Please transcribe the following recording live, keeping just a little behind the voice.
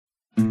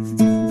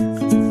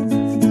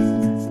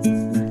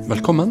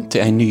Velkommen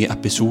til en ny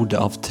episode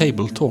av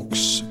Table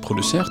Talks,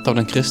 produsert av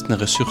den kristne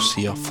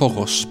ressurssida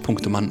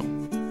foross.no.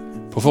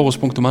 På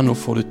foross.no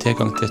får du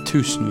tilgang til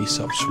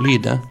tusenvis av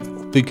solide,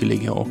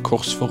 oppbyggelige og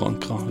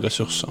korsforankra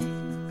ressurser.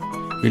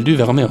 Vil du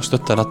være med og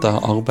støtte dette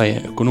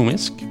arbeidet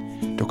økonomisk?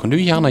 Da kan du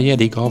gjerne gi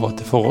de gaver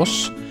til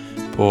Foross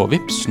på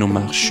Vips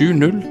nummer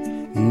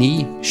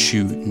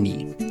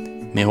 70979.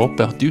 Vi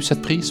håper at du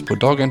setter pris på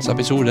dagens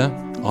episode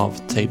av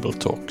Table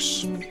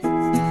Talks.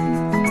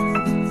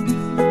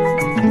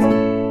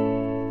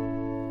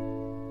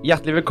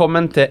 Hjertelig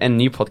velkommen til en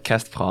ny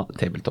podcast fra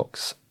Table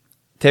Talks.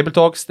 Table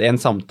Talks er en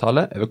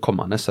samtale over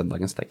kommende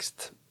søndagens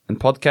tekst. En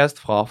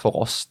podcast fra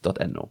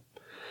foross.no.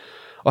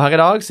 Og her i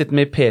dag sitter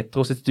vi i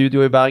Petro sitt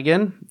studio i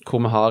Bergen, hvor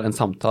vi har en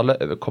samtale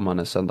over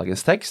kommende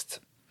søndagens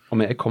tekst.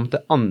 Og vi er kommet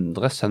til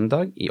andre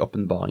søndag i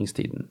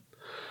Åpenbaringstiden.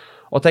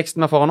 Og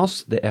teksten vi har foran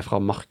oss, det er fra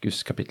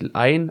Markus kapittel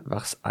 1,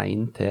 vers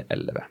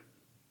 1-11.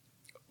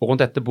 Og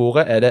rundt dette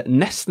bordet er det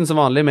nesten som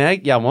vanlig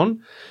meg,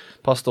 Gjermund,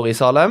 pastor i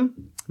Salem,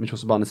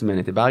 Misjonsforbandets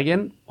menighet i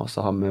Bergen, og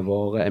så har vi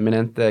vår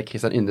eminente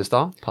Kristian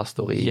Yndestad,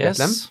 pastor i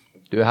Bethlehem.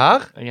 Du er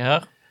her. Jeg er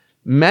her.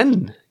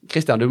 Men,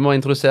 Kristian, du må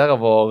introdusere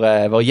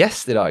vår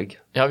gjest i dag.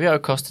 Ja, vi har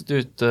jo kastet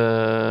ut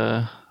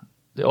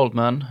the old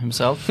man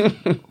himself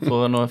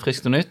for noe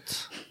friskt og nytt.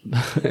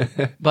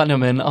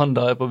 Benjamin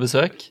Anda er på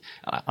besøk.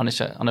 Nei,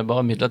 han er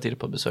bare midlertidig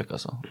på besøk,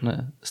 altså. Han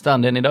er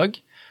stand-in i dag,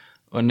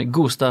 og en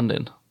god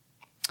stand-in,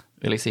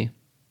 vil jeg si.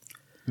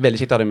 Veldig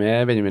kjekt å ha deg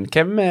med, Benjamin.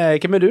 Hvem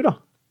er du da?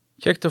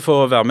 Kjekt å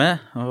få være med,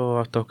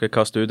 og at dere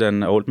kaster ut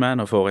en old man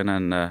og får inn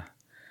en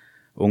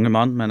unge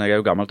mann, men jeg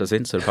er jo gammel til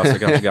sinn, så det passer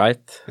ganske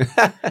greit.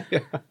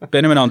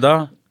 Benjamin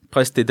Anda,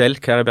 prest i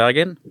Delk her i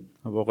Bergen.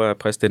 Jeg har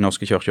vært prest i den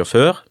norske kirken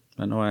før,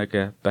 men nå er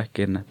jeg back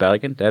in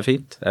Bergen. Det er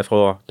fint. Jeg er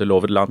fra det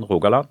lovede land,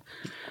 Rogaland.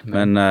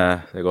 Men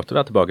det er godt å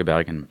være tilbake i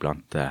Bergen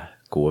blant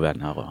gode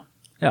venner, og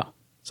ja,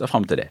 så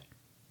frem til det.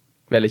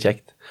 Veldig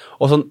kjekt.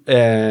 Og sånn,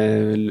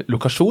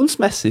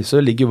 lokasjonsmessig så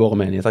ligger våre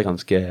menigheter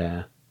ganske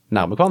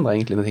nærme hverandre,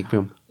 egentlig, når jeg tenker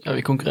på om. Ja,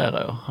 vi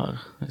konkurrerer jo her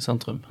i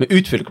sentrum. Vi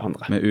utfyller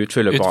hverandre. Vi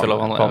utfyller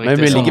hverandre. Men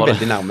vi ligger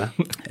veldig nærme.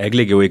 Jeg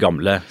ligger jo i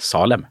gamle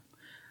Salem,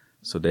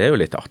 så det er jo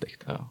litt artig.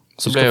 Ja.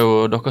 Så ble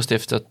jo dere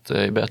stiftet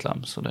i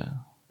Bethlehem, så det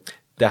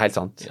er helt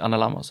sant. I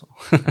NLM, altså.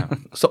 Ja.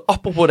 Så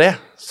apropos det,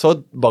 så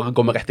bare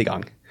går vi rett i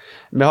gang.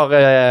 Vi har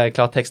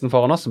klart teksten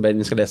foran oss, som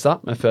vi skal lese,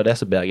 men før det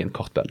så ber jeg en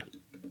kort bønn.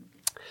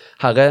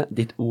 Herre,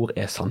 ditt ord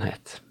er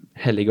sannhet.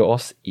 Hellige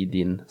oss i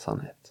din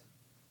sannhet.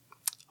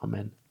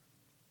 Amen.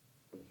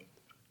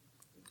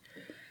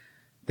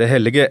 Det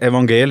hellige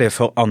evangeliet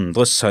for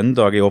andre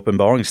søndag i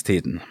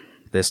Åpenbaringstiden.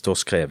 Det står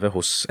skrevet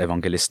hos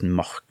evangelisten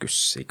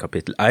Markus i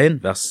kapittel 1,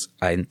 vers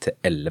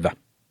 1-11.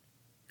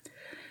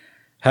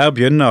 Her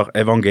begynner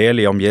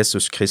evangeliet om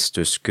Jesus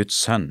Kristus, Guds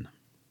sønn.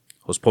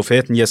 Hos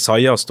profeten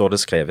Jesaja står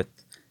det skrevet: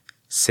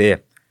 Se,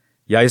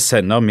 jeg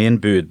sender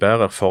min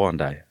budbærer foran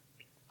deg.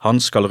 Han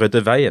skal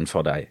rydde veien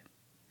for deg.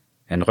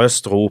 En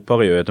røst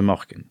roper i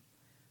ødemarken: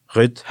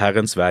 Rydd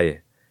Herrens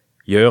vei,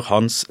 gjør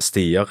hans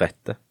stier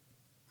rette.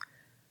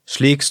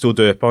 Slik sto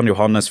døperen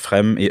Johannes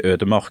frem i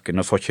ødemarken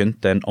og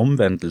forkynte en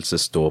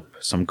omvendelsesdåp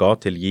som ga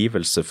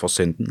tilgivelse for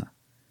syndene.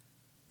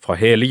 Fra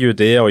hele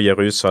Judea og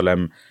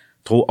Jerusalem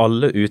dro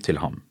alle ut til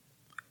ham.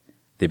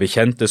 De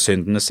bekjente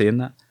syndene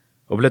sine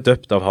og ble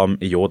døpt av ham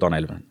i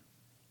Jordanelven.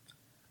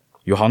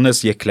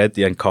 Johannes gikk kledd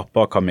i en kappe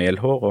av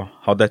kamelhår og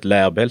hadde et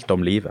lærbelte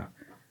om livet,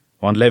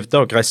 og han levde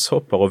av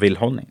gresshopper og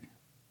villhonning.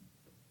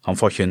 Han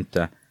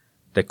forkynte: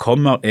 Det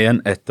kommer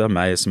en etter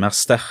meg som er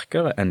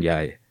sterkere enn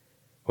jeg,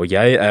 og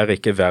jeg er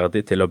ikke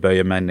verdig til å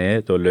bøye meg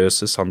ned og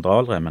løse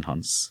sandalremmen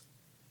hans.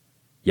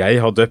 Jeg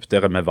har døpt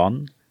dere med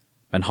vann,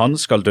 men han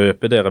skal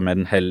døpe dere med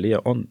den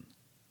hellige ånd.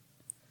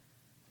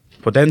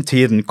 På den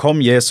tiden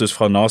kom Jesus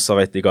fra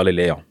Nazaret i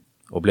Galilea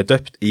og ble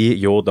døpt i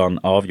Jordan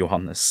av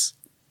Johannes.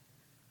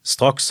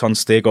 Straks han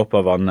steg opp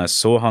av vannet,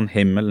 så han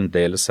himmelen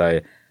dele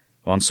seg,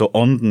 og han så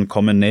ånden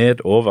komme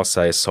ned over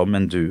seg som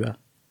en due.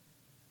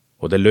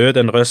 Og det lød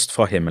en røst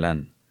fra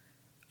himmelen: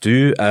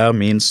 Du er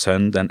min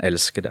sønn den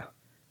elskede.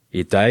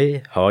 I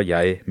deg har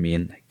jeg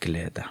min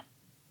glede.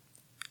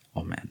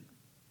 Amen.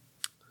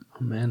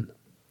 Amen.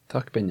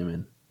 Takk,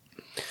 Benjamin.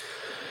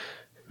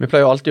 Vi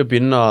pleier jo alltid å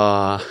begynne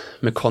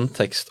med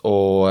kontekst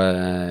og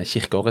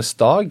kirkeårets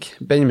dag.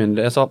 Benjamin,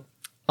 det er så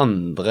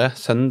andre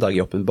søndag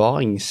i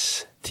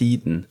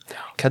åpenbaringstiden.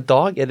 Hva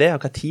dag er det,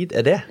 og hva tid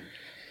er det?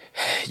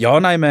 Ja,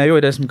 nei, vi er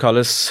jo i det som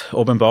kalles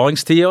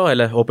åpenbaringstida,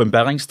 eller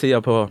åpenbaringstida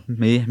på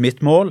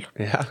mitt mål.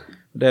 Ja.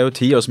 Det er jo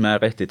tida som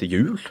er rett etter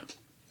jul,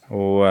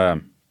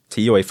 og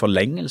tida i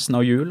forlengelsen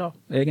av jula,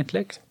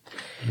 egentlig.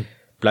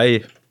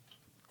 Ble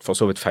for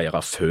så vidt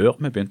feiret før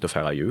vi begynte å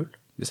feire jul,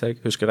 hvis jeg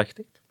husker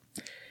riktig.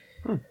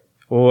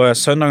 Og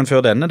søndagen før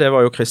denne, det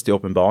var jo Kristi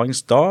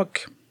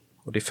åpenbaringsdag,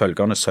 og de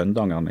følgende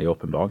søndagene i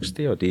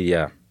åpenbaringstida,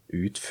 de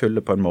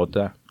utfyller på en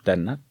måte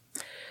denne.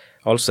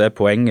 Altså er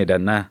poenget i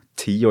denne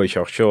tida i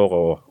kirkeåret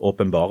å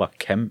åpenbare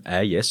hvem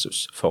er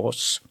Jesus for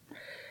oss.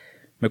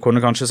 Vi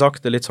kunne kanskje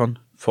sagt det litt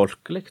sånn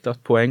folkelig,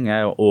 at poenget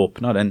er å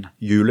åpne den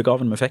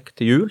julegaven vi fikk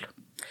til jul.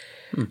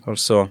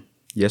 Altså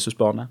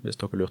Jesusbarnet, hvis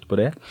dere lurte på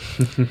det.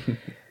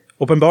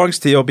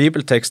 Åpenbaringstid og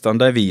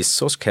bibeltekstene, de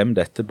viser oss hvem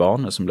dette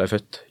barnet som ble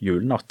født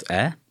julenatt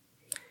er.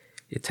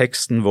 I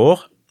teksten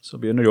vår så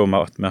begynner det jo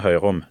med at vi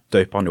hører om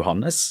døperen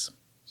Johannes,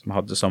 som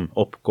hadde som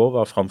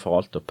oppgave framfor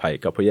alt å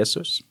peke på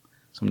Jesus,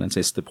 som den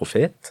siste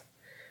profet,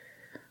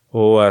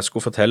 og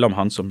skulle fortelle om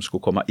han som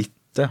skulle komme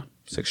etter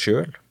seg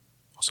selv,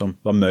 og som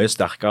var mye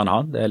sterkere enn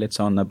han. Det er litt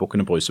sånn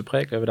bukkene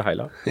brusepreg over det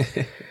hele.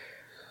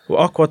 Og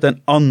akkurat den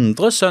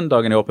andre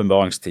søndagen i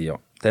åpenbaringstida,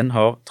 den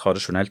har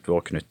tradisjonelt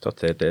vært knyttet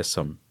til det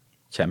som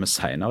kommer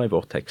senere i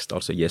vår tekst,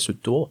 altså Jesu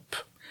dåp.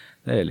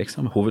 Det er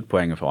liksom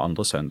hovedpoenget for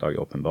andre søndag i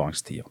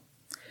åpenbaringstida.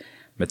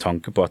 Med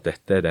tanke på at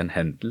dette er den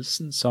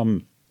hendelsen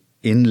som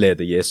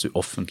innleder Jesu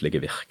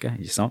offentlige virke,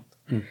 ikke sant?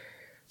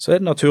 Så er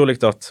det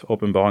naturlig at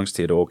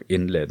åpenbaringstida også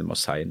innleder med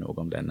å si noe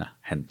om denne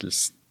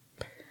hendelsen.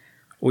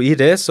 Og i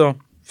det så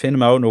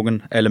finner vi også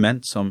noen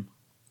element som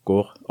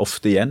går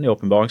ofte igjen i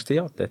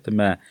åpenbaringstida. Dette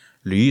med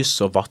lys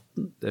og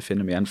vatten, det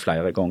finner vi igjen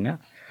flere ganger.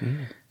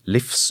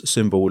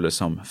 Livssymbolet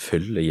som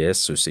fyller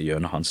Jesus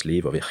gjennom hans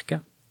liv og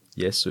virke.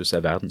 Jesus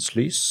er verdens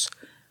lys,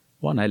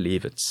 og han er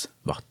livets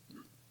vatten.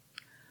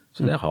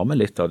 Så der har vi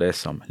litt av det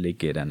som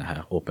ligger i denne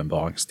her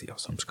åpenbaringstida,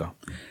 som skal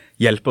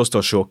hjelpe oss til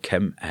å se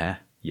hvem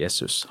er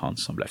Jesus, han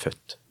som ble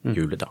født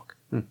juledag.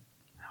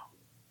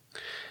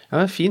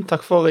 Ja, fint,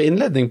 takk for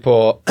innledning på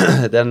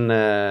den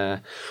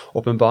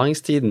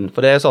åpenbaringstiden.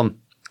 For det er sånn,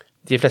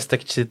 de fleste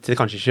sitter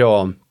kanskje ikke å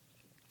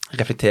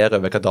reflektere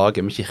over hva dag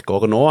er med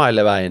kirkeåret nå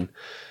hele veien.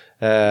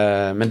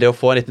 Men det å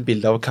få en liten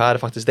bilde av hva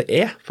det faktisk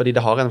er, fordi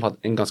det har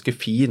en ganske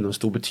fin og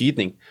stor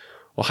betydning.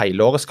 Og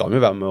hele året skal vi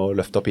være med å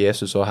løfte opp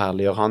Jesus og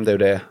herliggjøre han, det er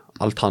jo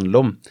det alt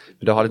handler om.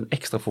 Men det å ha litt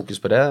ekstra fokus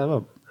på det, det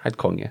var helt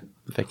konge.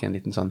 Vi fikk en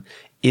liten sånn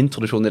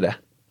introduksjon i det.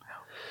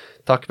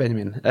 Takk,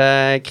 Benjamin.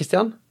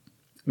 Kristian,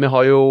 vi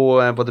har jo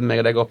både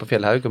meg og deg oppe på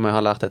Fjellhaug, og vi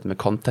har lært dette med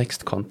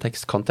kontekst.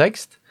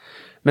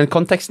 Men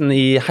konteksten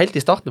helt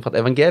i starten fra et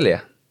evangelie.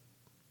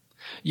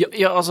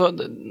 Ja, altså,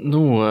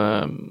 nå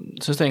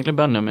synes jeg egentlig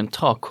Benjamin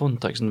tar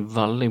konteksten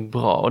veldig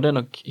bra, og det er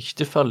nok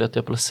ikke tilfeldig at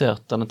de har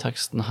plassert denne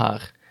teksten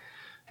her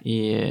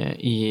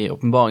i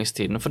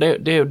åpenbaringstiden, for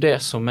det er jo det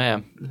som vi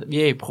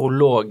er i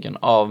prologen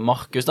av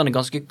Markus. Den er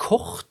ganske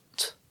kort,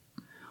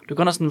 du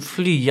kan nesten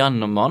fly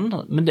gjennom han,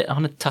 men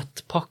han er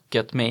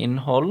tettpakket med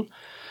innhold.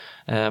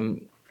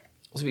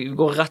 Altså vi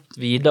går rett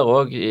videre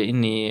også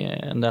inn i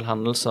en del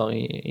hendelser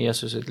i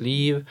Jesus sitt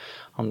liv.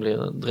 Han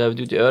blir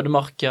drevet ut i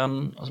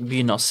ødemarken, altså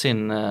begynner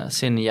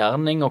sin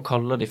gjerning og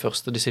kaller de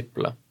første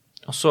disiplene.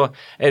 Og så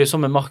er det jo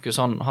sånn med Markus,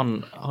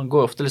 han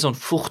går ofte litt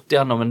sånn fort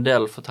gjennom en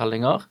del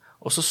fortellinger,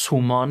 og så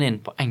zoomer han inn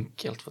på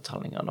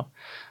enkeltfortellinger da.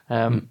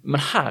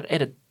 Men her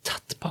er det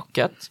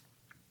tettpakket.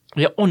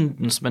 Det er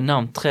ånden som er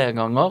nevnt 3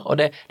 ganger, og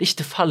det er ikke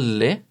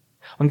tilfeldig.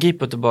 Han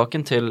griper tilbake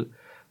til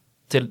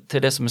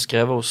det som er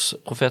skrevet hos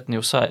profeten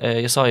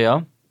Jesaja,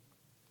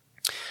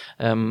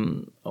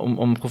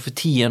 om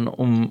profetien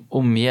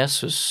om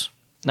Jesus.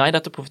 Nei,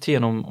 dette er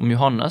profetien om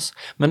Johannes,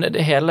 men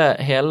det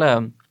hele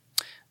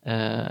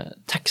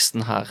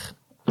teksten her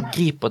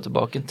griper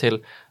tilbake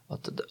til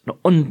at når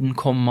ånden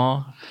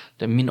kommer,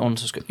 det er min ånd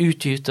som skal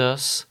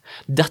utgytes,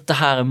 dette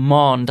her er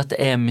mannen, dette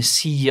er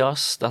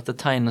Messias, dette er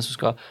tegnet som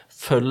skal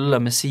følge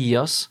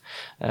Messias,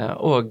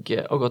 og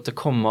at det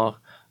kommer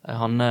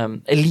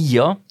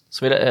Elia,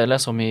 så vil jeg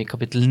lese om i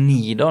kapittel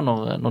 9 da,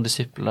 når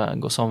disiplene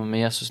går sammen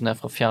med Jesus ned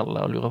fra fjellet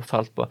og lurer på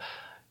felt på,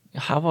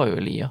 her var jo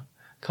Elia,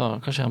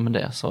 hva skjer med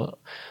det? Så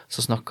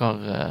snakker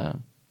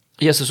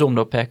Jesus om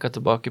det og peker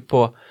tilbake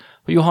på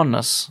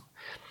Johannes,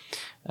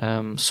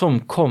 som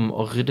kom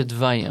og ryddet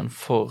veien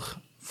for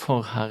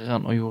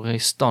Herren og gjorde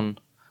i stand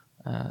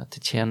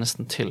til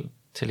tjenesten til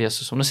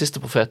Jesus som den siste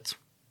profet.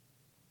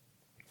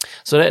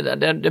 Så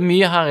det er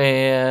mye her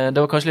det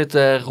var kanskje litt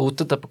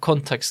rotete på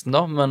konteksten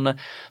da, men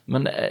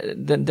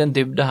det er en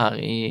dybde her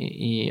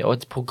og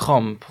et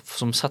program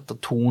som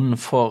setter tonen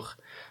for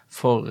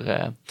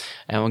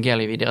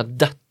evangeliet videre, at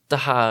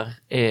dette her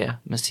er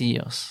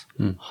Messias,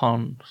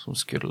 han som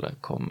skulle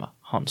komme,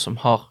 han som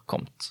har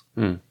kommet.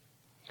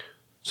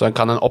 Så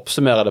kan en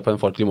oppsummere det på en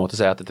folkelig måte og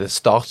si at det er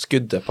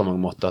startskuddet på mange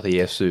måter til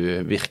Jesu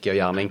virke og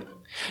gjerning?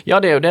 Ja,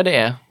 det er jo det det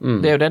er.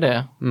 Det er jo det det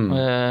er.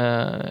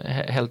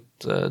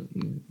 Helt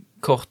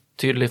kort,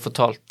 tydelig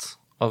fortalt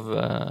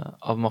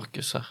av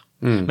Markus her.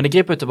 Men det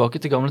griper jo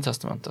tilbake til Gamle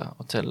Testamentet,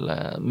 og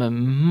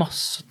med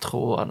masse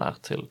tråder der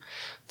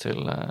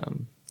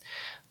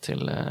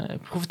til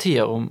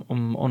profetier om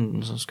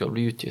ånden som skal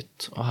bli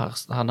utgitt. Og her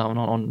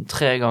nevner han ånden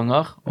 3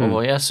 ganger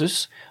over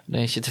Jesus. Det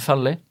er ikke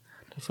tilfeldig.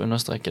 Det får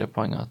understreke det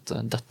poenget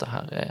at dette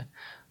her er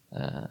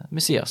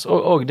Messias.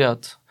 Og det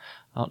at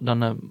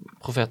denne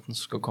profeten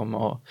som skal komme,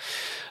 og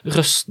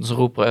røsten som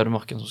roper i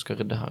ødemarken som skal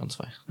rydde Herrens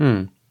vei.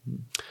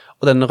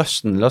 Og denne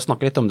røsten, la oss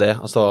snakke litt om det.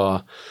 Altså,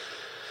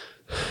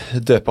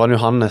 døperen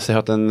Johannes, jeg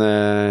hørte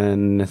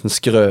en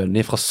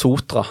skrøning fra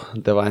Sotra.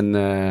 Det var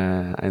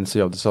en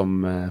som jobbet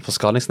som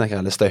forskalingssnekker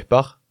eller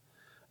støyper,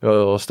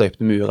 og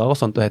støypte murer og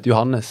sånt, og het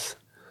Johannes.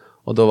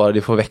 Og da var det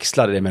de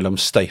forvekslet det mellom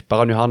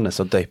støyperen Johannes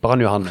og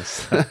døyperen Johannes.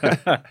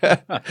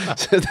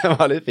 Så det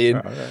var litt fin.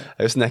 Jeg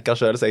er jo snekker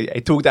selv, så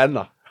jeg tok den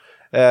da.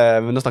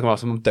 Men nå snakker vi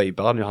altså om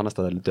døyperen Johannes,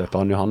 eller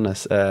døperen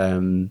Johannes.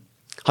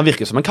 Han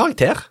virker som en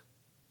karakter,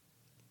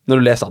 når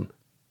du leser han.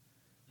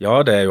 Ja,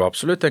 det er jo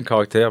absolutt en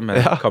karakter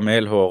med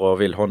kamelhår og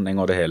villhånding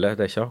og det hele.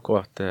 Det er ikke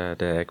akkurat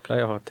det jeg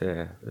pleier å ha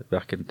til,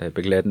 hverken til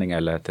begledning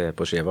eller til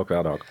på skiver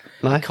hver dag.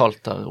 Nei.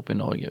 Kaldt der oppe i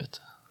Norge, vet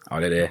du.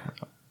 Ja, det er det.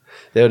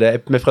 Det er jo det.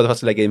 Vi prøvde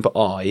faktisk å legge inn på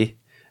AI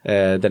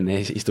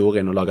denne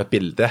historien og lage et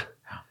bilde.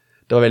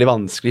 Det var veldig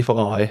vanskelig for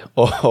AI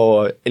å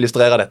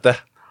illustrere dette.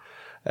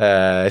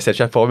 Jeg ser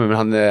ikke helt for meg,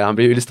 men han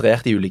blir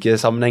illustrert i ulike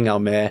sammenhenger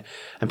med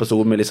en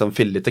person med liksom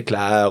fillete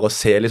klær og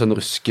ser litt sånn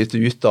rusket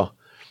ut da.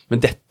 Men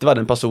dette var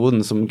den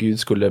personen som Gud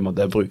skulle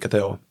bruke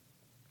til å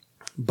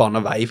bane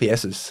vei for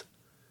Jesus.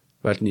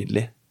 Det var helt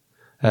nydelig.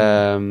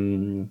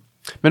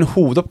 Men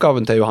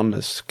hovedoppgaven til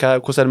Johannes,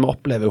 hvordan er det vi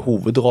opplever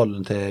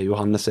hovedrollen til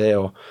Johannes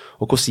og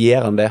hvordan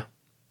gjør han det?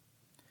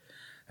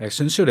 Jeg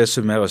synes jo det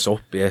summeres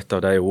opp i et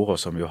av de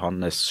ordene som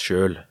Johannes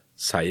selv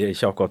sier,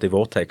 ikke akkurat i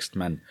vår tekst,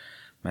 men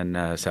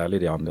særlig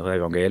de andre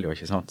evangelier,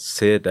 ikke sant?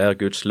 Se der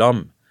Guds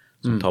lam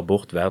som tar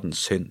bort verdens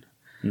synd.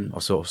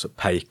 Og så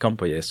peker han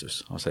på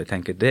Jesus. Altså jeg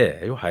tenker det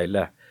er jo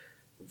hele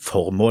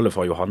formålet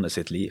for Johannes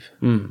sitt liv.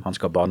 Han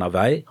skal bane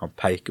vei, han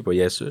peker på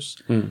Jesus.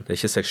 Det er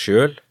ikke seg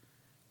selv.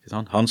 Ikke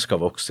sant? Han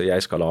skal vokse,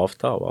 jeg skal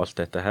avta og alt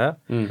dette her.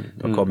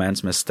 Da kommer en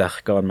som er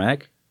sterkere enn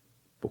meg,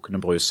 bukkene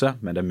Bruse,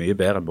 men det er mye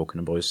bedre enn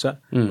bukkene Bruse.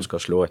 Han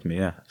skal slå et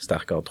mye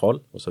sterkere troll,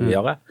 og så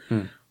videre.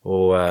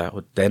 Og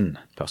den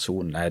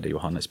personen er det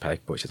Johannes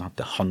peker på. Ikke sant?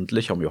 Det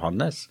handler ikke om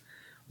Johannes.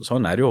 Og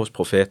sånn er det jo hos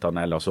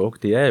profeterne ellers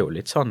også. De er jo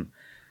litt sånn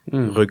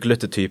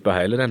ruglete typer,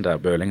 hele den der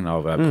bølingen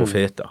av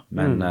profeter.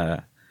 Men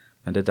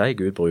det er de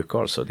Gud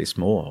bruker, altså de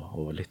små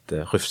og litt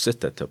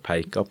rufsete til å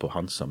peke på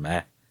han som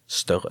er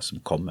større, som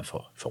kommer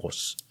for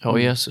oss. Ja, og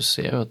Jesus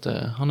sier jo at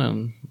han er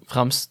den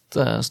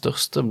fremste,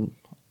 største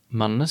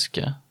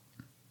menneske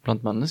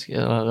blant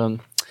mennesker. Eller,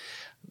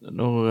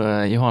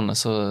 når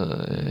Johannes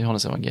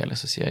evangeliet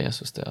så sier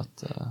Jesus det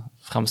at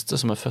fremste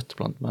som er født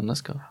blant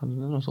mennesker, det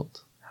er noe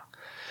sånt.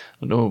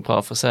 Og nå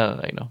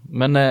parafoserer jeg da.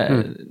 Men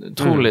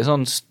utrolig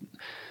sånn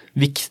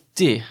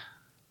viktig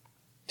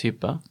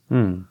type.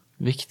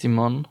 Viktig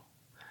mann.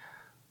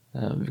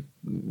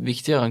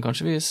 Viktigere enn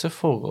kanskje vi ser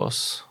for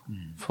oss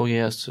for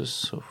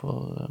Jesus og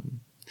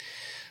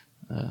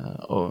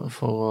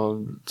for å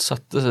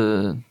sette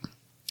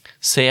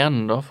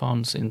scenen da for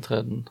hans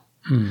inntreden.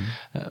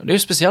 Det er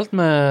jo spesielt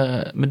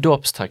med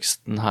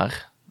dåpsteksten her.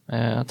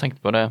 Jeg har tenkt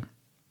på det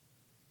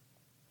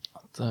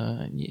at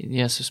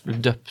Jesus blir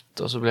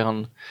døpt og så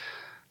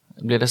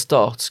blir det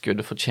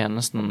startskuddet for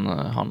tjenesten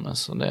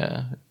hans, og det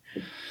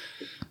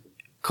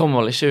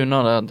kommer vel ikke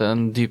unna det er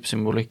en dyp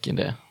symbolikk i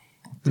det.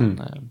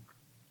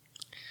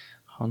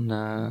 Han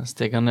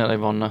stiger ned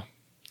i vannet.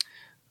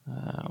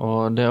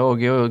 Og det er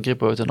også å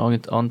gripe ut en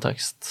annen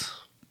tekst.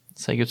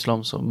 Se Guds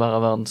lam som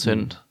bærer verdens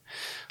synd.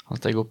 Han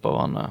steg opp av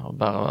vannet og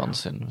bærer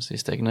verdens synd. Hvis vi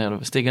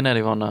stiger ned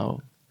i vannet og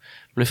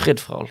blir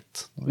fridd fra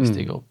alt når vi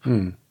stiger opp.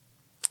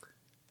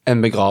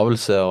 En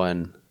begravelse og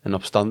en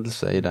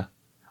oppstandelse i det.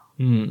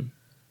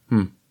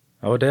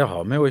 Ja, og der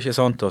har vi jo, ikke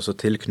sant, også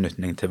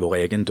tilknytning til vår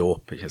egen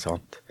dåp, ikke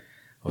sant.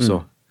 Og så,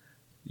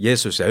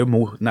 Johannes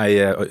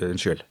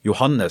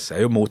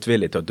er jo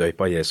motvillig til å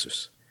døpe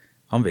Jesus.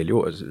 Han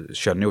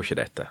skjønner jo ikke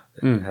dette.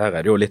 Her er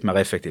det jo litt mer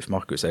effektivt.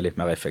 Markus er litt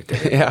mer effektiv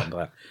enn de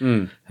andre.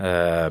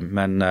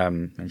 Men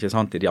ikke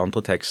sant, i de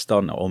andre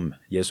tekstene om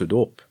Jesu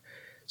dåp,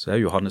 så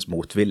er Johannes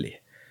motvillig.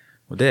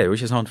 Og det er jo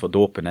ikke sant, for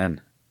dåpen er en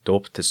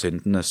dåp til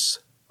syndenes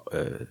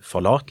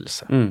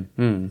forlatelse.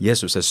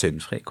 Jesus er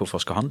syndfri. Hvorfor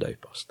skal han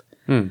døpes?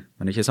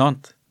 Men ikke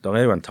sant, der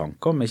er jo en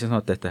tanke om, ikke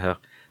sant, dette her,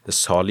 det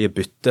salige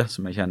byttet,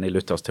 som jeg kjenner i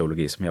Luthers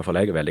teologi, som jeg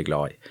er veldig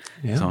glad i.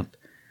 Ikke sant?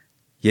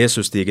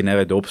 Jesus stiger ned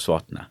i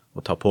dåpsvatnet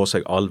og tar på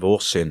seg all vår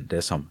synd,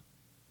 det som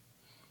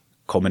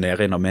kommer ned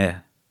i når vi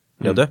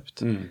blir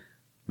døpt.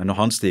 Men når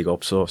han stiger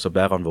opp, så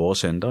bærer han våre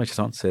synder, ikke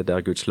sant? Se, det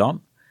er Guds lam.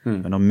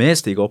 Men når vi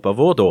stiger opp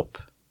av vår dåp,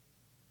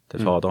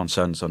 til Faderens,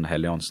 Sønnens og Den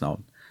hellige ånds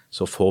navn,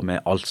 så får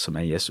vi alt som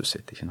er Jesus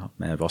sitt, ikke sant?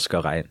 Vi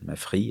vasker rein, vi er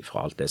fri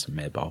fra alt det som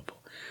vi bar på.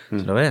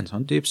 Så det er en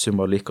sånn dyp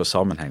symbolikk og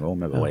sammenheng også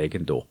med vår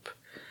egen dåp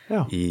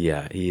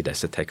i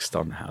disse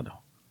tekstene her da.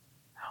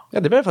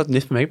 Ja, det ble faktisk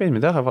nytt for meg,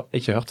 men det har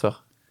jeg ikke hørt før.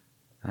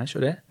 Nei,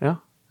 ikke det? Ja.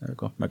 Det er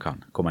godt vi kan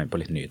komme inn på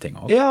litt nye ting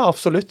også. Ja,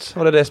 absolutt.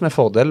 Og det er det som er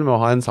fordelen med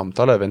å ha en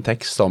samtale over en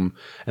tekst som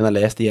en har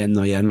lest igjen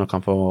og igjen og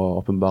kan få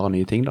åpenbare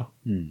nye ting da.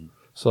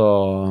 Så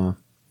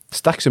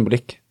sterk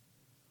symbolikk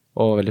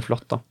og veldig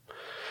flott da.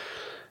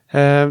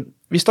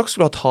 Hvis dere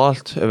skulle ha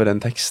talt over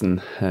den teksten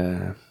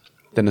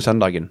denne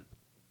søndagen,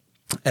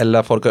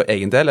 eller for dere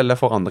egen del, eller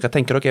for andre, hva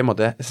tenker dere i en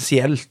måte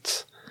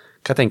essensielt?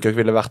 Hva tenker dere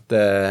ville vært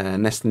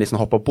nesten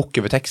liksom hoppe bukk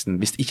over teksten,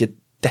 hvis ikke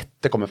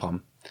dette kommer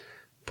fram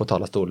på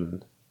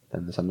talerstolen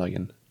denne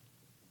søndagen?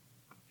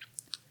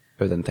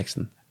 Over den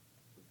teksten.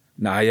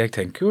 Nei, jeg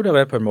tenker jo det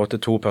er på en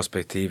måte to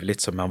perspektiv,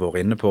 litt som vi har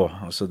vært inne på.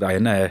 Altså, det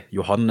ene er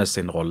Johannes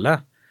sin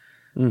rolle,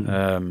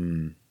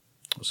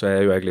 og så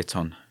er jo jeg litt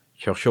sånn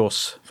kirkjårs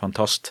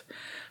fantast,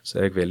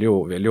 så jeg vil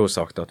jo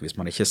sagt at hvis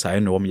man ikke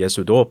sier noe om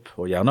Jesu dåp,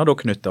 og gjerne da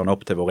knytter den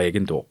opp til vår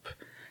egen dåp,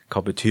 hva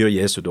betyr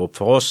Jesu dåp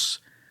for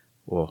oss,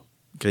 og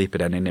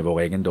griper den inn i vår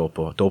egen dåp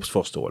og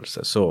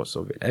dåpsforståelse, så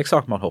vil jeg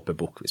sagt man hopper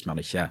bukk hvis man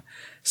ikke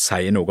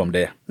sier noe om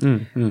det.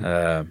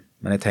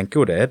 Men jeg tenker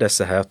jo det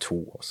disse her to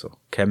også.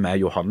 Hvem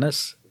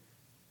Johannes?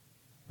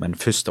 Men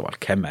først av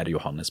alt, hvem det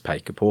Johannes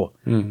peker på?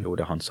 Jo,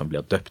 det han som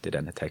blir døpt i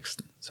denne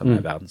teksten, som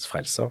verdens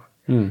frelser.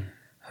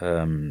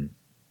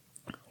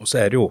 Og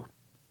så det jo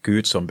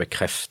Gud som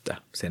bekrefter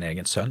sin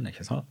egen sønn,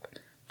 ikke sant?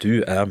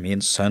 Du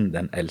min sønn,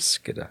 den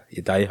elskede.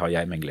 I deg har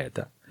jeg min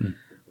glede.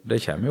 Det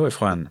kommer jo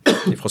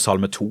fra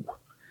salme 2,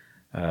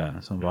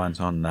 som var en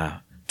sånn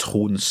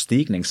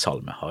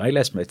tronstigningssalme, har jeg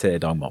lest meg til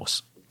i dag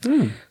morges,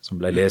 som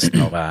ble lest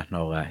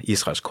når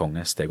Israels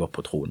konge steg opp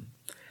på tronen.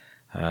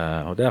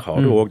 Og der har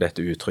du også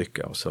dette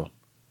uttrykket, altså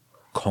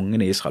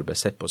kongen i Israel ble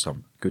sett på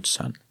som Guds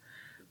sønn.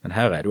 Men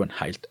her det jo en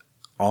helt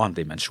annen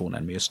dimensjon,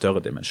 en mye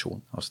større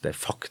dimensjon. Altså det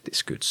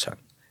faktisk Guds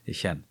sønn,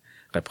 ikke en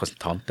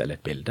representant eller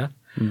et bilde.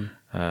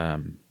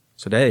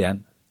 Så det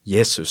igjen,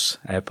 Jesus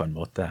på en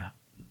måte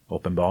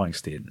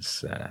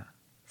åpenbaringstidens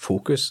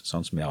fokus,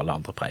 sånn som i alle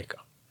andre preiker.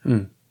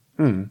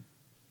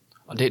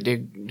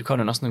 Du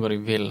kan jo nesten gå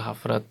deg vill her,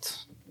 for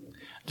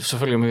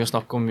selvfølgelig må vi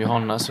snakke om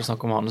Johannes, vi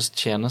snakker om hans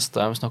tjeneste,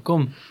 vi snakker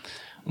om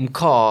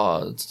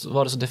hva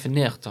var det som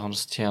definerte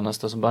hans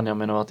tjeneste, som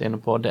Benjamin har vært inne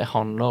på. Det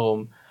handler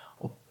om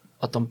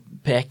at han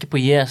peker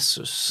på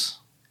Jesus,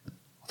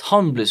 at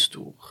han blir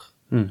stor,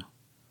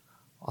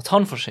 at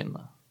han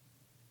forsvinner.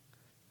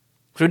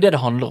 For det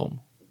det handler om.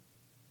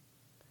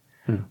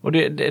 Og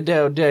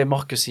det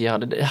Markus sier,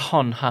 det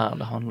han her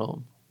det handler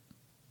om.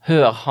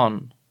 Hør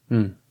han.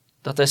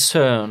 Dette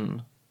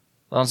sønnen,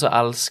 det han så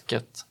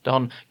elsket, det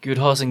han Gud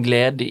har sin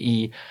glede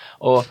i,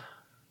 og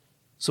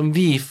som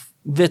vi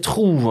ved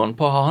troen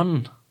på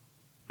han,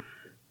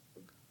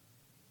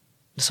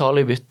 det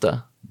salige bytte,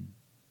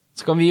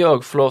 så kan vi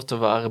også få lov til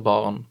å være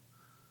barn.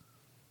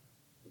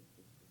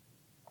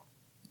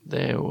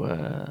 Det jo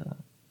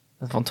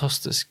et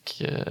fantastisk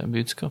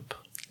budskap.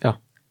 Ja,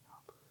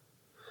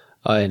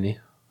 jeg enig.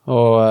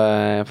 Og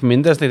for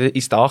min del, sånn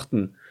i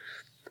starten,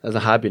 altså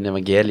her begynner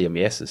evangeliet om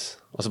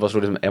Jesus, og så bare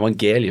slår liksom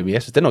evangeliet om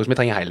Jesus, det noe som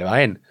jeg trenger hele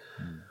veien.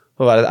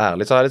 For å være litt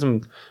ærlig, så liksom,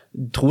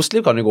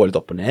 trosliv kan jo gå litt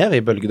opp og ned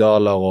i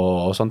bølgedaler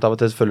og sånt. Av og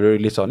til føler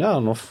du litt sånn, ja,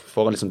 nå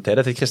får jeg liksom til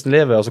det til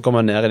kristenlivet, og så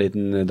kommer jeg ned i en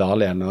liten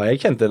dal igjen. Og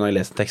jeg kjente når jeg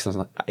leste teksten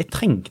sånn, jeg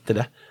trengte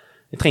det.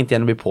 Jeg trengte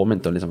igjen å bli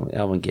påminnet om liksom,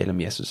 evangeliet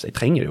om Jesus. Jeg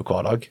trenger det jo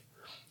hver dag.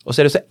 Og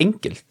så det så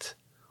enkelt.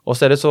 Og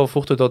så det så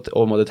fort ut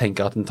å måtte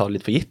tenke at den tar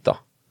litt for gitt da.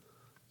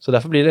 Så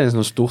derfor blir det en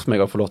sånn stort for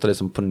meg å få lov til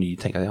liksom på ny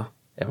tenke, ja,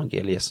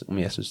 evangeliet om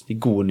Jesus, de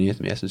gode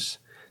nyheter om Jesus.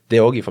 Det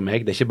også for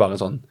meg, det ikke bare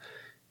en sånn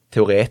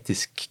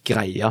teoretisk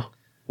greie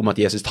om at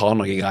Jesus tar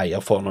noen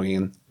greier for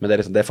noen, men det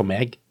liksom, det for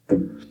meg.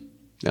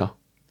 Ja.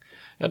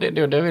 Ja, det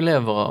jo det vi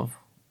lever av.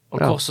 Og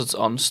korsets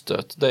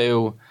anstøt, det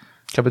jo...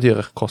 Hva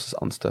betyr korsets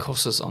anstøt?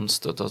 Korsets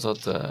anstøt, altså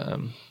at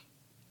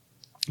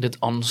det et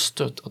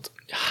anstøt at,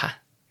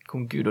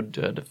 kom Gud og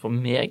døde for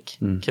meg?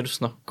 Hva du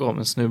snakker om,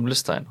 en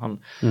snublestein?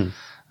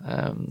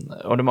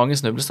 Og det mange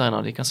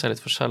snublesteiner, de kan se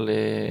litt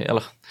forskjellig,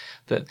 eller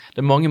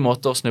det mange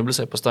måter å snuble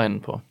seg på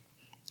steinen på.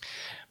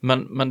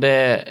 Men det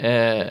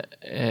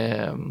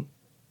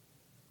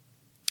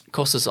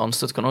korsets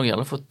anstøt kan også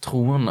gjelde for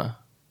troende.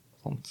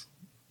 Sant?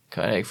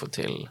 Hva det jeg får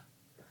til?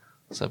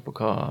 Se på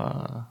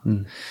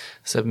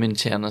se på min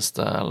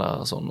tjeneste,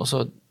 eller sånn. Og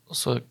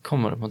så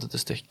kommer det på en måte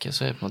til stykket,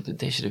 så på en måte,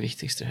 det ikke det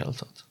viktigste i hele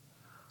tatt.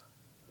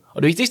 Og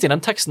det viktigste i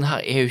den teksten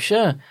her jo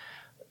ikke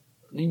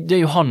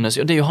det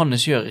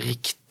Johannes gjør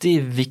riktig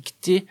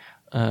viktig,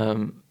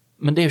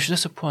 men det jo ikke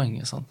det som er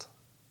poenget, sant?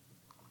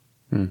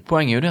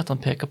 Poenget jo det at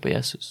han peker på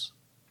Jesus.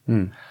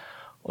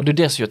 Og det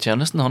det som gjør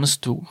tjenesten, han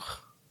stor.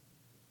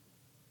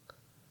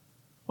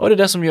 Og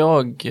det det som gjør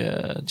også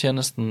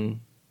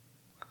tjenesten,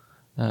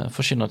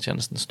 forkynner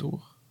tjenesten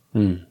stor.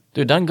 Det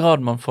jo den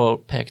grad man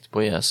får pekt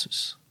på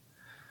Jesus.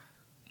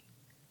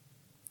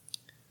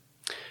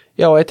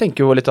 Ja, og jeg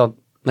tenker jo litt at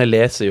når jeg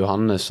leser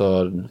Johannes,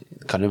 så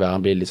kan det være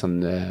han blir litt sånn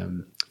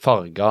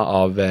farget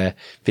av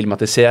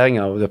filmatisering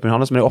av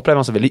Johannes, men jeg opplever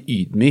han så veldig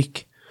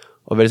ydmyk,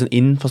 og veldig sånn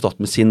innforstått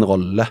med sin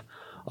rolle,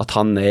 at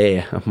han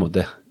på en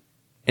måte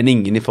en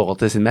ingen i forhold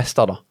til sin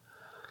mester da.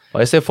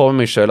 Og jeg ser for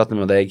meg selv at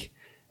jeg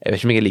vet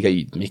ikke om jeg er like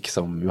ydmyk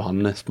som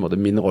Johannes, på en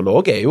måte. Min rolle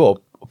også jo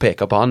å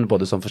peke på han,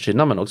 både som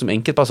forkynner, men også som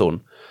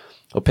enkeltperson,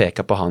 og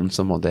peke på han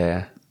som måtte...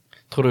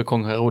 Tror du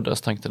kong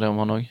Herodes tenkte det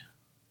om han også?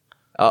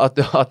 Ja,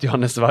 at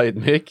Johannes var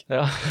ydmyk?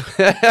 Ja.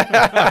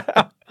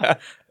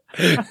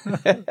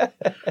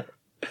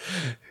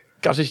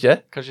 Kanskje ikke.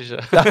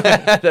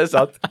 Det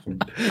sant.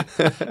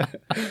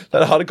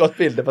 Det har et godt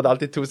bilde, for det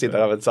alltid to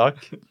sider av en sak.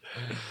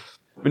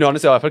 Men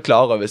Johannes i hvert fall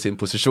klar over sin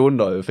posisjon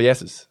da, for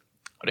Jesus.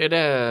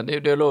 Det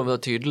jo lov å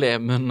være tydelig,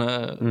 men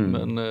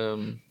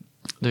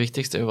det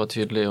viktigste jo å være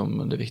tydelig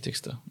om det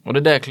viktigste. Og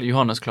det det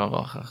Johannes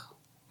klarer her.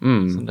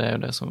 Så det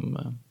jo det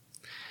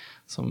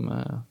som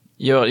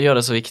gjør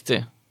det så viktig,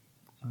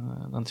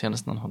 den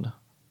tjenesten han hadde.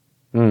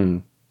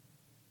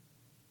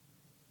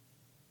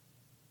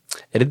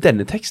 det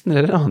denne teksten,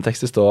 eller er det en annen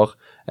tekst det står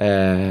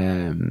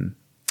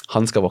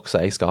han skal vokse,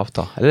 jeg skal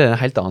avta? Eller er det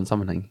en helt annen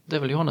sammenheng? Det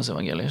er vel Johannes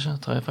evangeliet, ikke?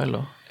 Tar jeg feil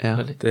da? Ja.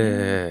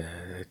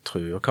 Jeg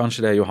tror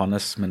kanskje det er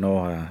Johannes, men nå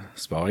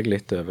svarer jeg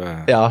litt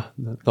over,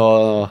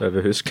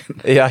 over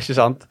husken. Ja, ikke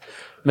sant?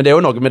 Men det er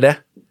jo noe med det,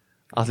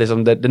 at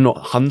liksom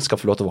han skal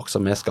få lov til å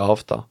vokse, vi skal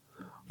avta,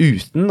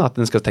 uten at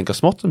en skal tenke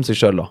smått om seg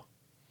selv da.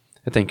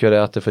 Jeg tenker jo det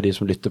at for de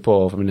som lytter på,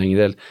 for min egen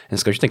del, en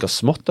skal ikke tenke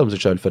smått om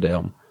seg selv for det,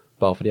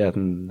 bare fordi at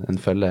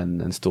en følger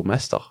en stor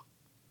mester.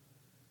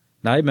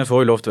 Nei, vi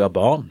får jo lov til å være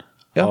barn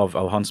av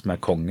han som er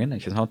kongen,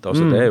 ikke sant?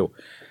 Altså det er jo,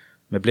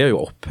 vi blir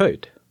jo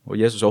opphøyd, og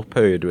Jesus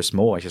opphøyer du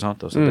små, ikke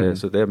sant? Altså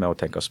så det med å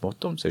tenke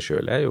smått om seg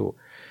selv er jo,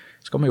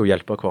 skal vi jo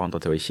hjelpe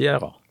hverandre til å ikke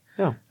gjøre.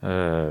 Ja.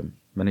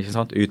 Men ikke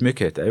sant,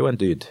 ydmykhet er jo en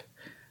dyd,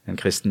 en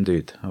kristen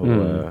dyd,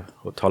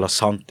 og tale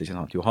sant, ikke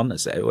sant?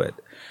 Johannes er jo et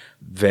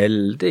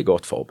veldig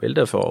godt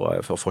forbilde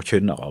for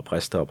forkynnere,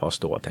 prester og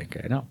pastorer,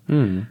 tenker jeg. Ja.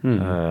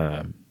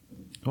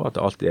 Og at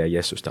det alltid er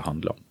Jesus det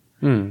handler om.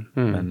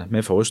 Men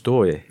vi får jo stå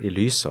i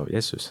lyset av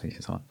Jesus,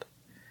 ikke sant?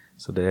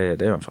 Så det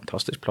er jo en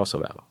fantastisk plass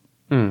å være.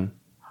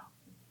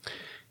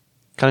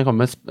 Kan jeg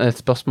komme med et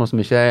spørsmål som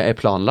ikke er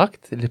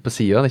planlagt, litt på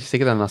siden, det er ikke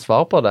sikkert en har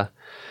svar på det.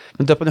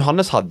 Men døperen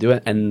Johannes hadde jo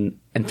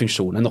en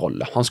funksjon, en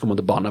rolle. Han skulle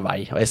måtte bane vei.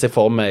 Og jeg ser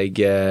for meg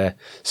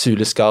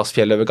Suleskars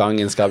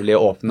fjellovergangen skal bli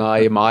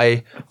åpnet i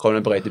mai,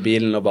 kommer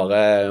brøytebilen og bare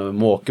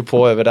måker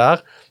på over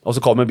der, og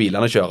så kommer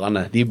bilene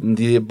kjørende.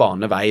 De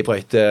baner vei,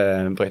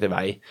 brøyter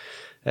vei.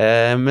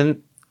 Men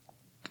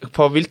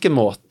på hvilken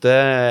måte,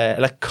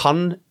 eller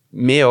kan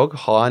vi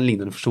også ha en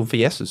lignende funksjon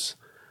for Jesus?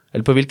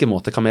 Eller på hvilken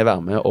måte kan vi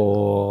være med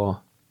og...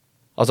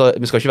 Altså,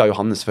 vi skal ikke være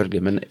Johannes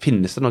selvfølgelig, men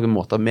finnes det noen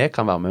måter vi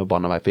kan være med og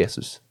bane vei for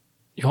Jesus?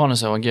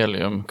 Johannes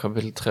evangelium,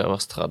 kapittel 3,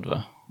 vers 30.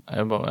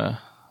 Jeg bare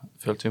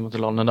følte vi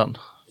måtte lande den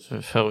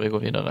før vi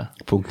går videre.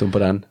 Punktum på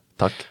den.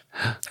 Takk.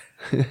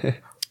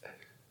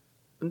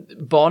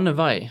 Bane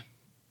vei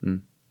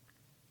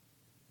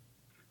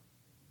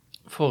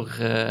for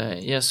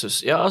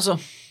Jesus. Ja, altså,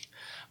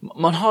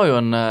 man har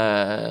jo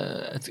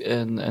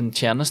en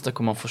tjeneste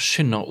hvor man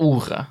forkynner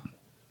ordet.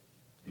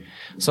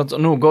 Sånn, og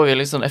nå går vi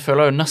liksom, jeg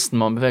føler jo nesten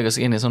man beveger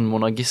seg inn i sånn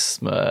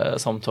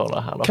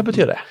monergisme-samtaler her da. Hva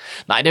betyr det?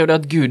 Nei, det er jo det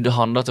at Gud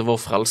handler til vår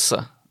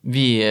frelse.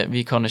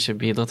 Vi kan ikke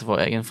bidra til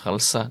vår egen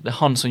frelse. Det er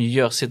han som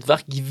gjør sitt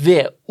verk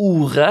ved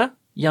ordet,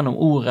 gjennom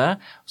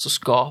ordet, så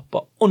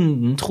skaper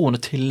ånden, troen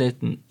og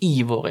tilliten i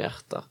våre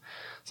hjerter.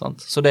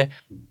 Sant? Så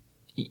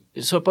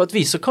på et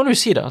vis så kan du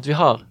si det, at vi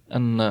har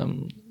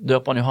en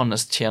døperen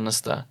Johannes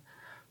tjeneste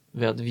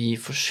ved at vi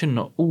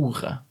forkynner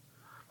ordet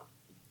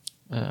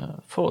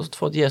for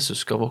at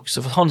Jesus skal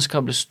vokse, for at han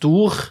skal bli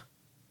stor,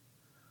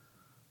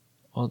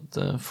 og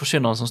at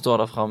forkynneren som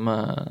står der fremme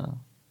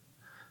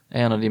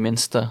er en av de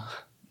minste,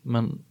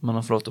 men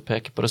han får lov til å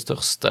peke på det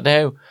største. Det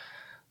er jo,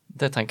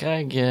 det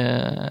tenker jeg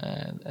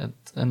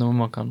er noe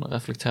man kan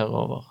reflektere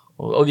over,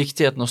 og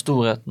viktigheten og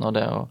storheten av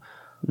det å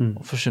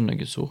forkynne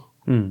Guds ord.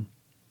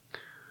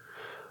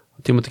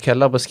 Timothy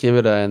Keller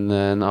beskriver det,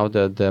 en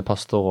avdød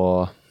pastor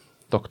og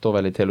doktor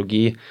vel i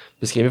teologi,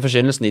 beskriver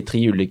forkynnelsen i 3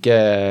 ulike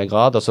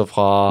grad, altså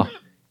fra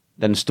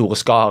den store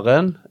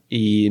skaren,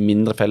 i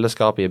mindre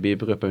fellesskap, i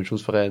bybegruppe,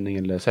 misjonsforening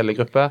eller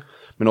cellegruppe,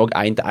 men også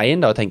 1-til-1,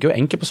 da. Jeg tenker jo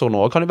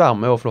enkeltpersoner også kan jo være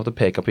med og få lov til å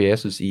peke på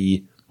Jesus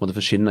måtte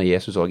forkynne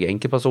Jesus også i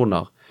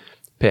enkeltpersoner,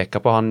 peke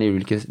på han i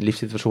ulike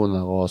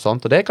livssituasjoner og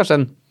sånt, og det er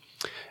kanskje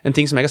en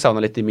ting som jeg har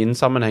savnet litt i min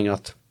sammenheng,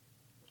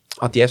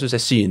 at Jesus er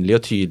synlig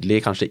og tydelig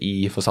kanskje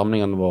i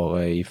forsamlingene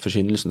våre, i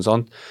forkynnelsen,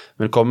 sånt.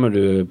 Men kommer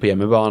du på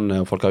hjemmebane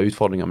og folk har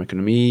utfordringer med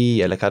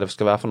økonomi, eller hva det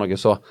skal være for noe,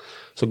 så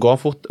går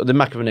han fort, og det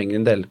merker vi en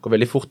egen del, går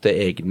veldig fort til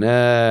egne,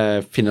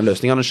 finne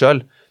løsningene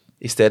selv,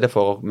 i stedet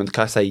for, men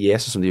hva sier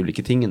Jesus om de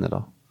ulike tingene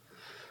da?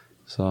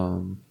 Så...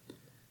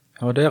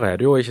 Ja, der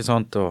er det jo ikke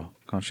sant å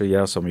kanskje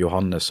gjøre som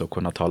Johannes og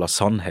kunne tale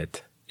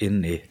sannhet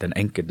inn i den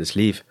enkeltes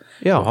liv.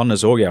 Ja.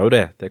 Johannes også gjør jo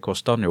det, det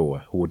koster han jo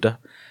hodet.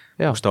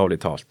 Bokstavlig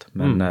talt,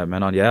 men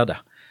han gjør det.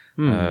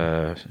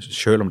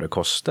 Selv om det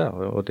koster,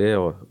 og det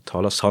å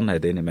tale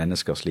sannhet inn i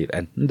menneskers liv,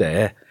 enten det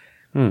er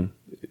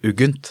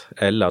ugunt,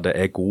 eller det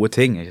er gode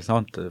ting, ikke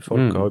sant?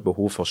 Folk har jo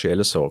behov for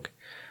sjelesorg.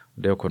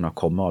 Det å kunne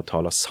komme og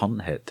tale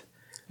sannhet.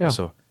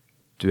 Altså,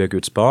 du er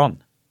Guds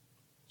barn.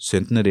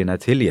 Syndene dine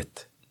er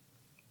tilgitt,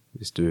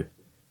 hvis du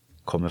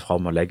kommer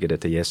fram og legger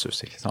det til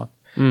Jesus, ikke sant?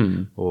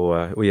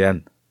 Og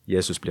igjen,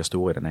 Jesus blir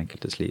stor i den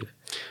enkeltes liv.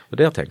 Og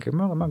der tenker jeg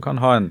man kan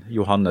ha en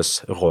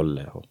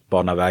Johannes-rolle og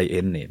bane vei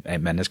inn i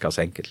menneskers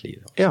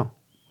enkeltliv. Altså. Ja,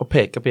 og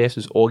peke på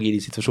Jesus også i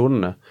de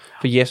situasjonene.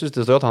 For Jesus,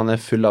 det står at han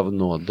er full av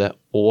nåde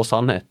og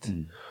sannhet.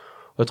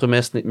 Og jeg tror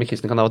vi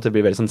kristne kan av og til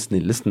bli veldig sånn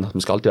snillesten, at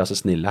vi skal alltid være så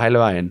snille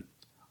hele veien.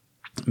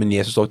 Men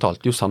Jesus også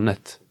talte jo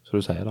sannhet, som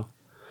du sier da.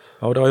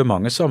 Ja, og det er jo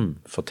mange som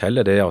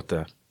forteller det at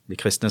de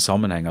kristne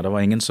sammenhenger, det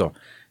var ingen så,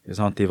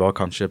 de var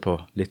kanskje på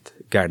litt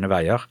gærne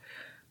veier,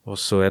 og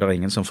så er det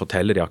ingen som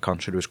forteller de at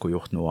kanskje du skulle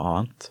gjort noe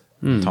annet,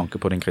 tanke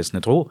på din kristne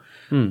tro,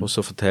 og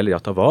så forteller de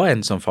at det var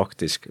en som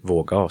faktisk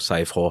våget å si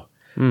ifra,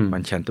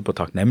 man kjente på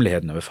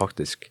takknemligheten over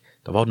faktisk,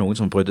 det var noen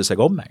som brydde seg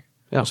om meg,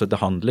 altså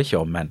det handler ikke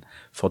om en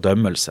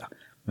fordømmelse,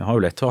 Vi har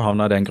jo lett for å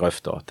havne i den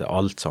grøfta at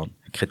alt sånn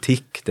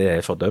kritikk, det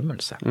er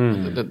fordømmelse.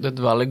 Det er et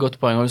veldig godt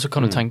poeng, og så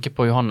kan du tenke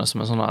på Johannes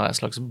som en sånn her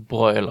slags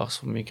broiler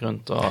som gikk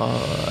rundt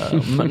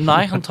men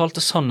nei, han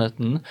talte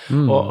sannheten,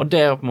 og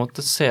det er å på en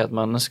måte se et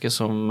menneske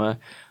som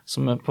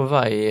er på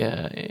vei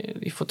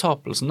i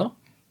fortapelsen da,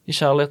 i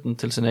kjærligheten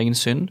til sin egen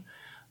synd.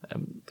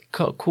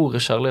 Hvor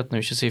er kjærligheten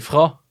å ikke si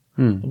fra?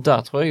 Og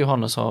der tror jeg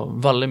Johannes har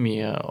veldig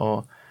mye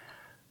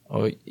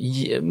å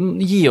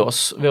gi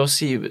oss ved å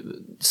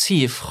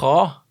si fra,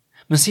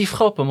 men si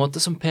fra på en måte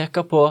som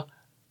peker på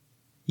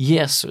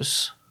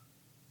Jesus,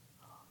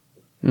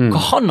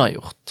 hva han har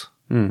gjort,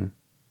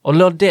 og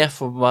la det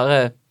få være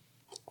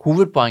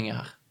hovedpoenget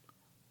her.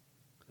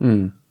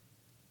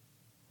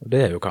 Og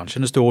det er jo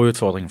kanskje den store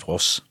utfordringen for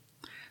oss,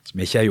 som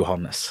ikke er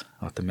Johannes,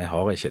 at vi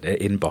har ikke det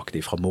innbakt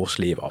fra mors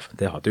liv av.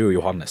 Det hadde jo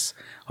Johannes.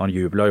 Han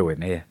jublet jo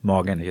inn i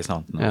magen, ikke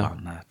sant, når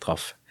han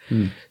traff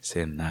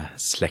sin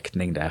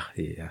slektning der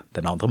i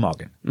den andre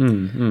magen.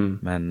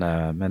 Men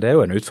det er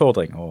jo en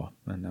utfordring, og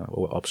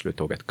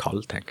absolutt også et kall,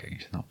 tenker jeg.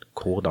 Ikke sant?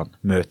 Hvordan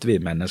møter vi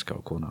mennesker,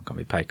 og hvordan kan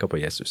vi peke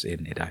på Jesus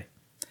inn i deg?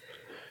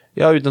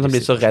 Ja, uten at han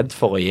blir så redd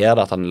for å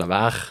gjøre det, at han lar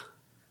være.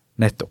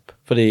 Nettopp.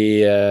 Fordi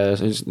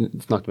jeg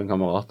snakket med en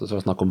kamerat, og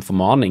så snakket om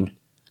formaning.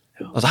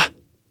 Altså,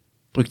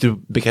 brukte du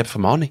begrep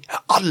formaning? Jeg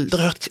har aldri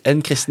hørt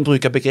en kristen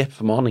bruke begrep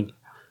formaning.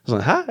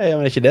 Sånn,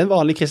 er ikke det en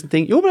vanlig kristen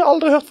ting? Jo, men jeg har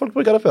aldri hørt folk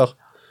bruke det før.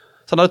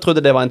 Så han hadde trodd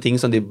det var en ting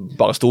som de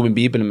bare stod i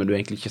Bibelen, men du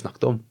egentlig ikke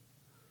snakket om.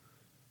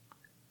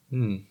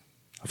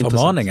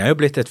 Formaning er jo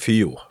blitt et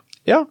fyord,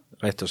 ja,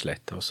 rett og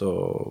slett. Og så,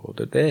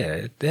 det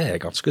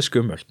er ganske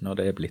skummelt når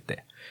det er blitt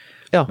det.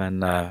 Ja. Men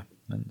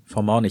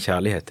forman i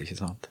kjærlighet, ikke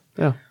sant?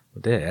 Ja. Og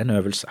det er en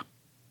øvelse.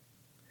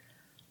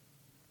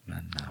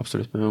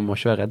 Absolutt, men vi må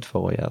ikke være redd for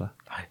å gjøre det.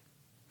 Nei.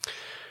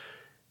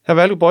 Ja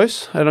vel,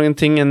 boys, er det noen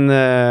ting en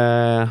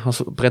har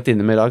brent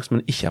inne med i dag som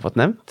en ikke har fått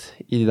nevnt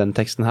i denne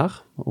teksten her,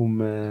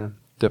 om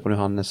døperen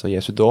Johannes og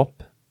Jesu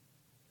dåp?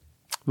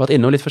 Vi har vært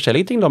innom litt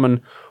forskjellige ting da,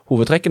 men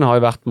hovedtrekkene har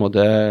jo vært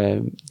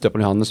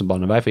døperen Johannes som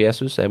baner vei for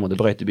Jesus, er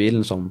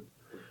brøytebilen som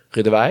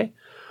rydder vei,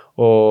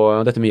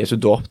 og dette med Jesu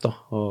dåp da,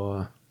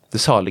 og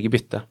det salige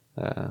byttet.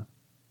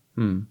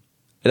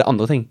 Er det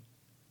andre ting?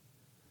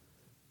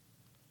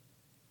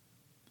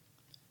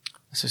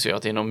 Jeg synes jeg har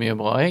vært innom mye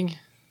bra, jeg.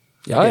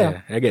 Ja.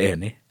 Jeg er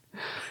enig.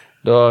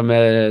 Da vi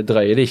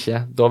drøyer det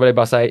ikke. Da vil jeg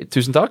bare si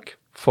tusen takk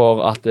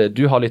for at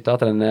du har lyttet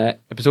til denne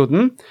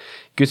episoden.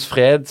 Guds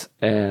fred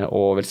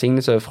og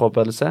velsignelse og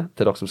forberedelse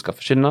til dere som skal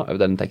forkynne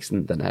over denne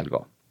teksten denne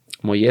helgen.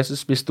 Må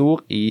Jesus bli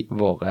stor i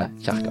våre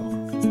kjerker.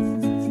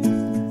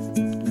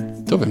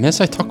 Da vil vi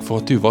si takk for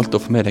at du valgte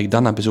å få med deg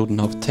denne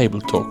episoden av Table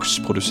Talks,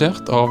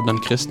 produsert av den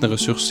kristne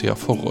ressurssiden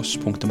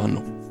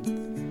foross.no.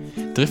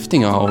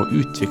 Driftinga og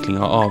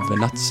utviklinga av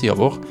nettsida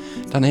vår,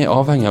 den er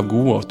avhengig av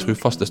gode og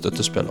trufaste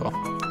støttespillere.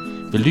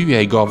 Vil du gi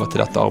en gave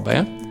til dette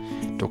arbeidet?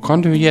 Da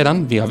kan du gi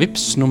den via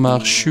Vips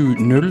nummer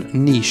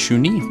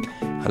 70929,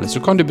 eller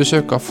så kan du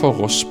besøke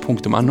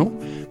foross.no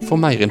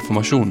for mer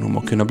informasjon om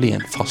å kunne bli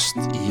en fast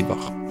giver.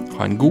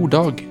 Ha en god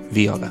dag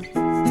videre.